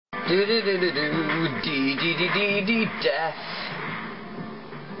Do do do do do dee dee dee dee dee death.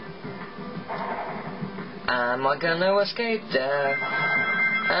 Am I gonna escape death?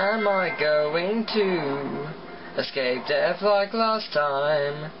 Am I going to escape death like last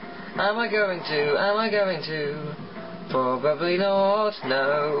time? Am I going to? Am I going to? Probably not,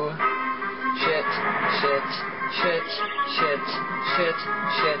 no. Shit, shit, shit, shit, shit,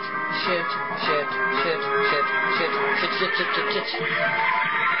 shit, shit, shit, shit, shit, shit, shit, shit, shit, shit, shit.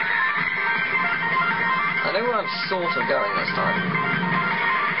 I know where I'm sort of going this time.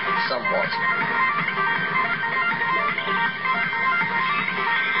 Somewhat.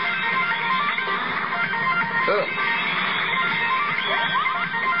 Boom.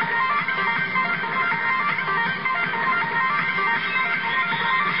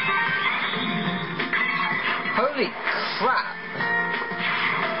 Holy crap!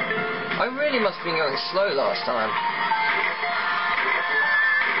 I really must have been going slow last time.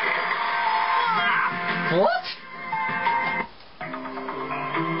 What?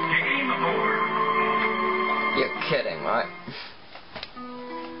 Game over. You're kidding, right?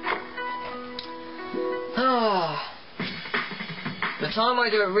 The time I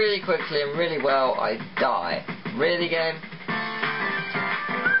do it really quickly and really well, I die. Really, game?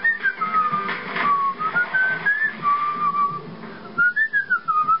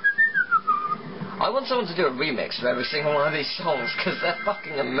 I want someone to do a remix of every single one of these songs, because they're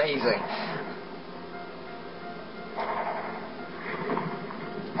fucking amazing.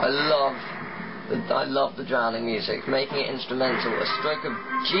 I love the drowning music. Making it instrumental. A stroke of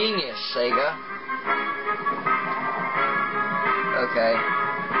genius, Sega. Okay.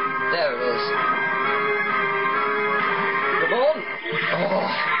 There it is. Come on! Oh.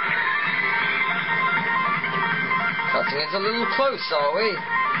 Cutting it a little close, are we?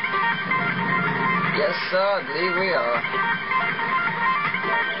 Yes, sir, I believe we are.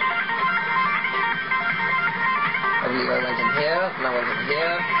 I believe I went in here, and I went in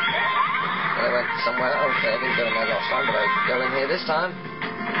here, and I went somewhere. Okay, I didn't go in there last time, but I go in here this time.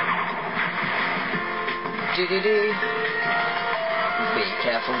 Dee-dee-dee. Be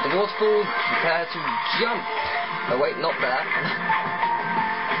careful of the waterfall, prepare to jump. Oh wait, not there.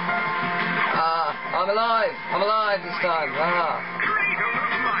 I'm alive! I'm alive this time!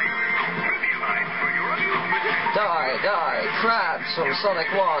 Die, die, crabs from Sonic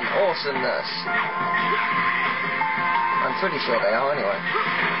 1, awesomeness. I'm pretty sure they are anyway.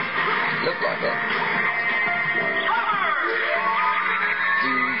 Look like it.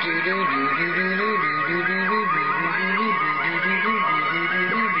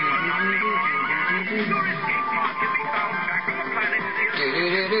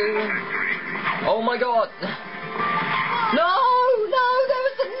 Oh my god! No! No! There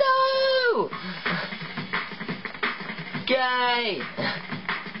was a no! Gay!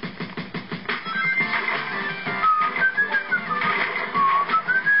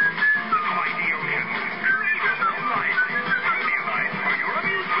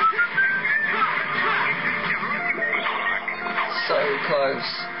 So close.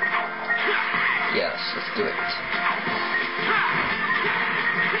 Yes, let's do it.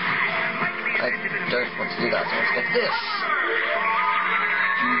 I don't want to do that, so let's get this.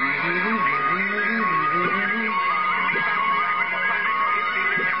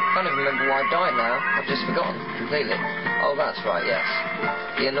 I can't even remember why I died now. I've just forgotten completely. Oh, that's right, yes.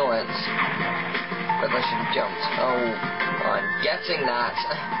 The annoyance. But I should have jumped. Oh, I'm getting that.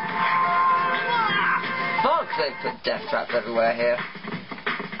 Fuck, they've put death traps everywhere here.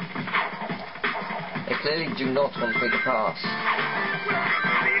 They clearly do not want me to pass.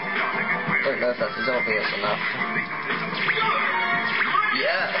 Don't know if that's as obvious enough.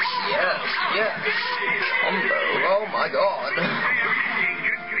 Yes, yes, yes. Combo, oh my god.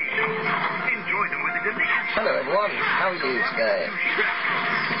 Hello everyone, how are you today?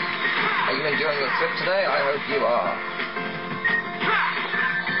 Are you enjoying your trip today? I hope you are.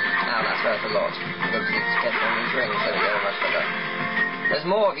 Ow, that's hurt a lot. I'm going to need to get on these rings. There we go, much better. There's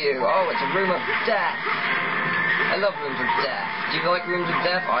more of you. Oh, it's a room of death. I love rooms of death. Do you like rooms of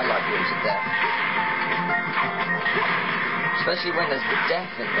death? I like rooms of death. Especially when there's death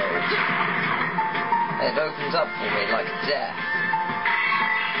involved. And it opens up for me like death.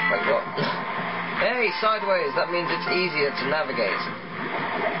 Wait, what? Hey, sideways. That means it's easier to navigate.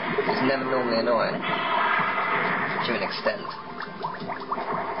 It's never normally annoying. To an extent.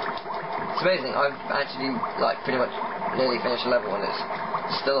 It's amazing. I've actually, like, pretty much nearly finished the level and it's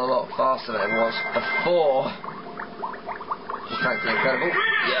still a lot faster than it was before. Just frankly incredible.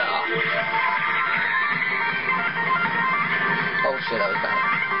 Yeah! Oh shit, that was bad.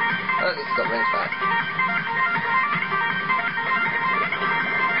 Oh, at least I got rings back.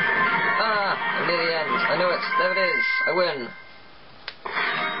 knew it. There it is. I win.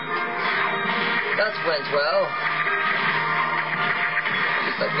 That went well. At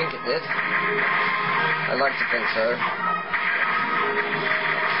least I think it did. I like to think so.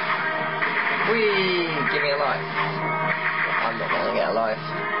 Whee! Give me a life. I'm not gonna get a life.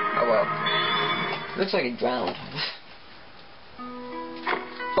 Oh well. Looks like he drowned.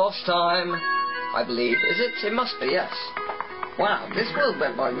 Boss time, I believe. Is it? It must be, yes. Wow, this world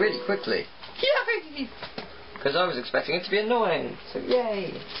went by really quickly. Yay! Because I was expecting it to be annoying. So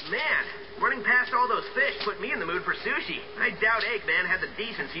yay. Man, running past all those fish put me in the mood for sushi. I doubt Eggman had the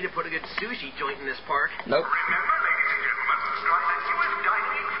decency to put a good sushi joint in this park. Remember, Nope. ladies and gentlemen, on the newest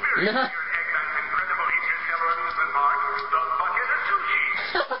dining experience here at Eggman's incredible interstellar amusement park, the bucket of sushi.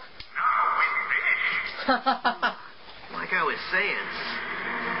 Now with fish. Like I was saying.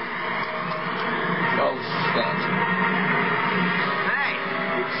 Oh, shit. Hey,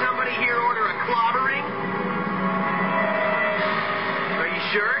 did somebody here order a clobbering? Are you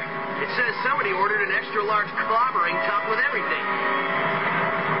sure? It says somebody ordered an extra large clobbering topped with everything.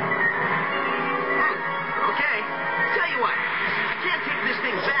 Okay, tell you what, I can't take this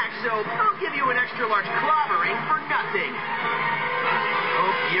thing back, so I'll give you an extra large clobbering for nothing.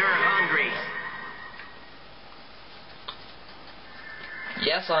 Hope you're hungry.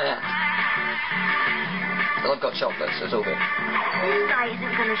 Yes, I am. Well, I've got chocolate, so it's all good. This guy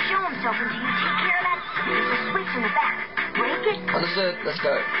isn't going to show himself until you take care of that. There's a switch in the back. Break it. Understood. Let's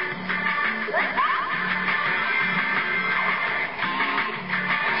go.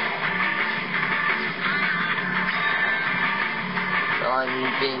 I'm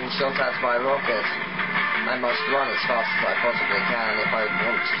being shot at by a rocket. I must run as fast as I possibly can if I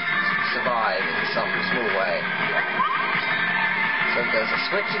want to survive in some small way. So there's a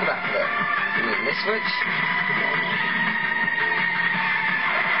switch in the back of it. You mean this switch?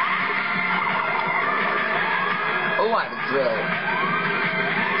 Oh, I have a drill.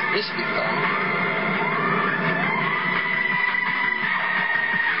 This should be fun.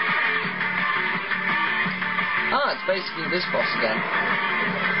 Ah, it's basically this boss again.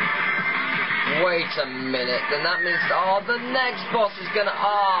 Wait a minute, then that means... Oh, the next boss is gonna...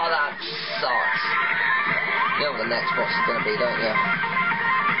 Oh, that sucks. You know what the next boss is gonna be, don't you?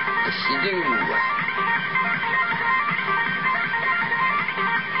 Yes, you do.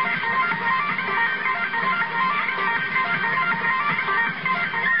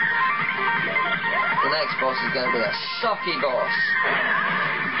 The next boss is gonna be a sucky boss.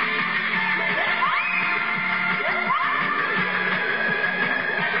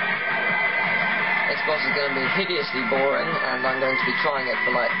 Next boss is going to be hideously boring, and I'm going to be trying it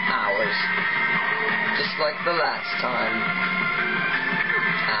for like hours. Just like the last time.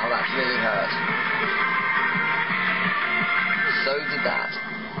 Ow, that really hurt. So did that.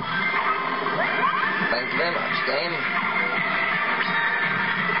 Thank you very much, game.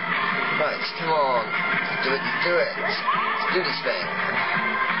 Right, come on. Let's do it, let's do it. Let's do this thing.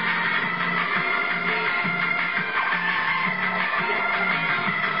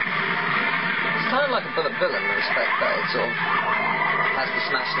 It's kind of like a bullet bill in the respect that it sort of has to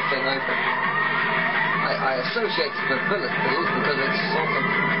smash the thing open. I associate it with bullet bills because it's sort of...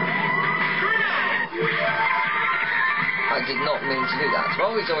 I did not mean to do that.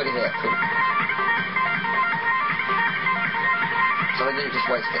 Well, he's already here. Cool. So I didn't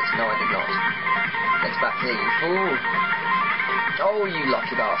just waste it. No, I did not. It's back here, you fool. Oh, you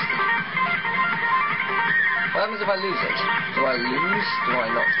lucky bastard. What happens if I lose it? Do I lose? Do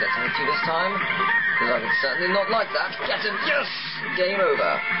I not get to hit you this time? Because I would certainly not like that. Get him! Yes! Game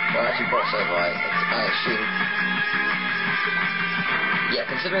over. Well, actually, boss over, I assume. Yeah,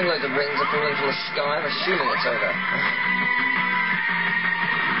 considering loads of rings are falling from the sky, I'm assuming it's over.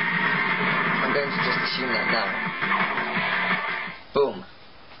 I'm going to just assume that now. Boom.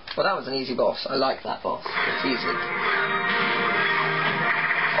 Well, that was an easy boss. I like that boss. It's easy.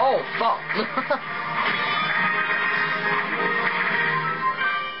 Oh, fuck!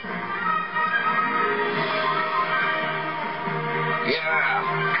 Yeah!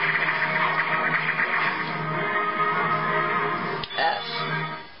 F.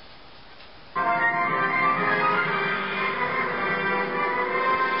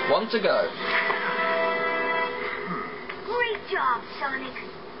 One to go. Great job, Sonic.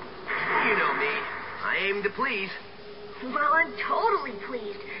 You know me. I aim to please. Well, I'm totally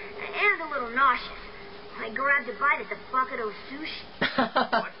pleased. And a little nauseous. I grabbed a bite at the bucket of sushi.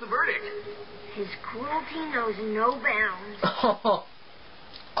 What's the verdict? His cruelty knows no bounds.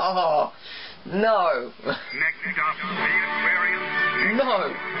 Oh, no. Next stop, the aquarium. No.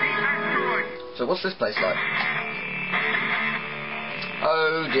 The asteroid. So what's this place like?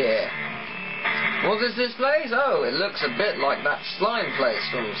 Oh dear. What is this place? Oh, it looks a bit like that slime place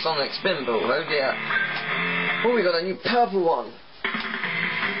from Sonic Spinball. Oh dear. Oh, we got a new purple one.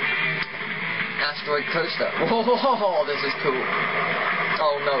 Asteroid coaster. Whoa, this is cool.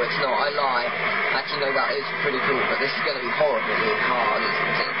 Oh no, it's not. I lie. Actually, no, that is pretty cool, but this is going to be horribly hard,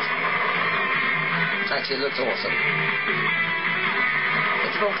 isn't it? Actually, it looks awesome.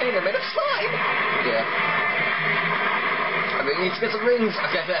 It's a volcano made of slime. Yeah. I really need to get some rings.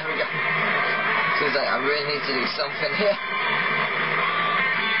 Okay, there we go. I really need to do something here.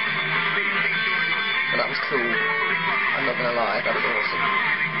 But that was cool. I'm not gonna lie, that was awesome.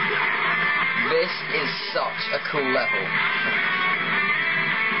 This is such a cool level.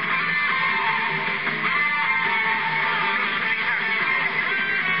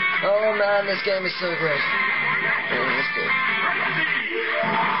 Oh man, this game is so good. Oh, let's do.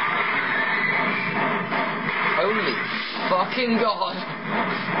 Holy fucking god!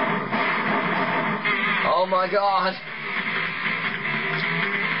 Oh my god!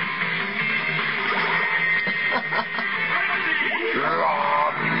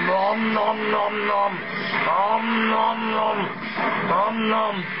 Nom nom nom nom! Nom nom nom! Nom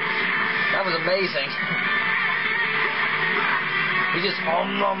nom! That was amazing. We just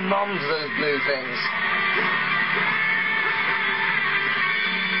nom nom nom to those blue things.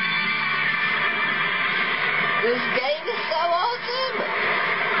 This game is so awesome!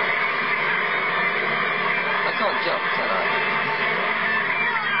 I can't jump, can I?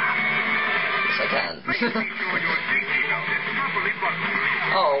 Yes, I can.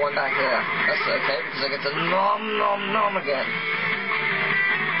 Oh, one back here. That's okay, because I get to nom nom nom again.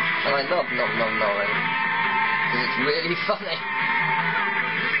 And I love nom nom nomming. Because it's really funny.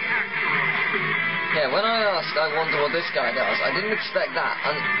 Yeah, when I asked, I wonder what this guy does, I didn't expect that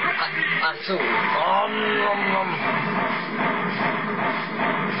at all. Nom nom nom.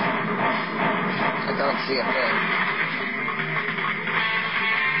 I can't see a thing.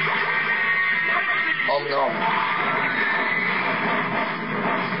 Om nom.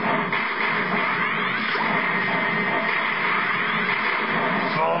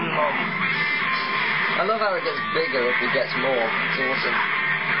 Om nom. I love how it gets bigger if it gets more. It's awesome.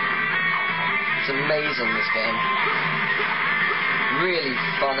 It's amazing, this game. Really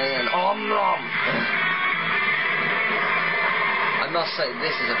funny and om nom. I must say,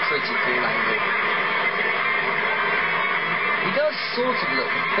 this is a pretty cool angle. He does sort of look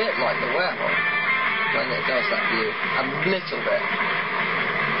a bit like the werewolf when it does that view. A little bit.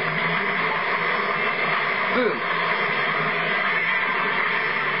 Boom.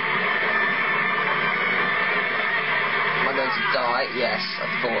 Am I going to die? Yes, I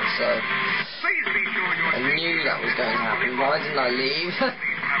thought so. I knew that was going to happen. Why didn't I leave?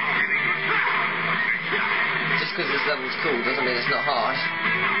 Just because this level's cool doesn't mean it's not hard.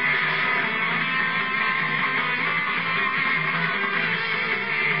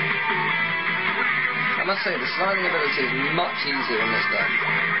 I must say, the sliding ability is much easier in this game.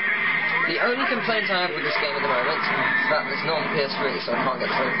 The only complaint I have with this game at the moment is that it's not on PS3, so I can't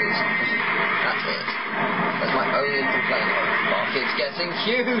get trophies. That's it. That's my only complaint. Fuck, it's getting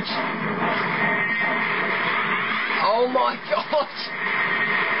huge! Oh my god!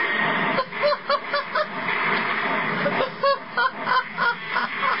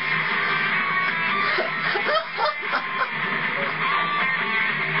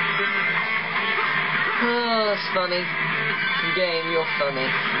 Oh, that's funny. Game, you're funny.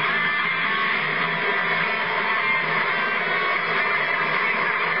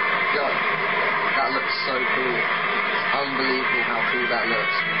 God, that looks so cool. Unbelievable how cool that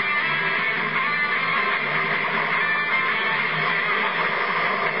looks.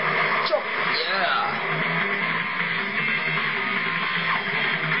 Chop! Yeah!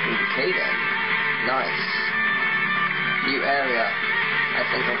 Okay then. Nice. New area. I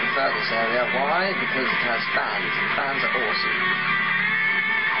think I prefer this area. Why? Because it has fans. Fans are awesome.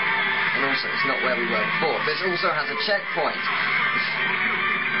 And also, it's not where we were before. This also has a checkpoint.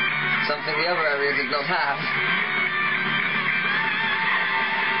 Something the other area did not have.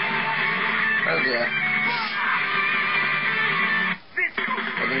 Oh dear.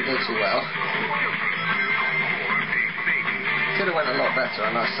 That didn't go too well. Could have went a lot better,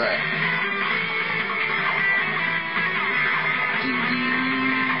 I must say.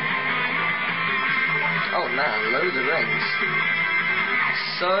 Oh man, loads of rings.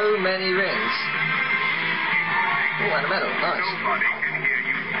 So many rings. Oh, and a medal, nice.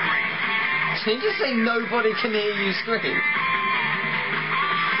 Did you just say nobody can hear you scream?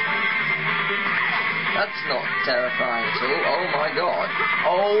 That's not terrifying at all. Oh my god.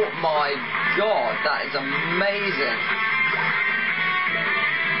 Oh my god, that is amazing.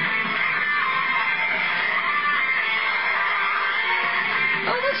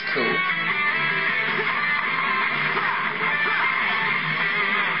 cool.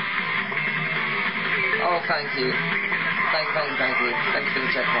 Oh, thank you. Thank you. Thank you for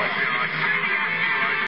the checkpoint.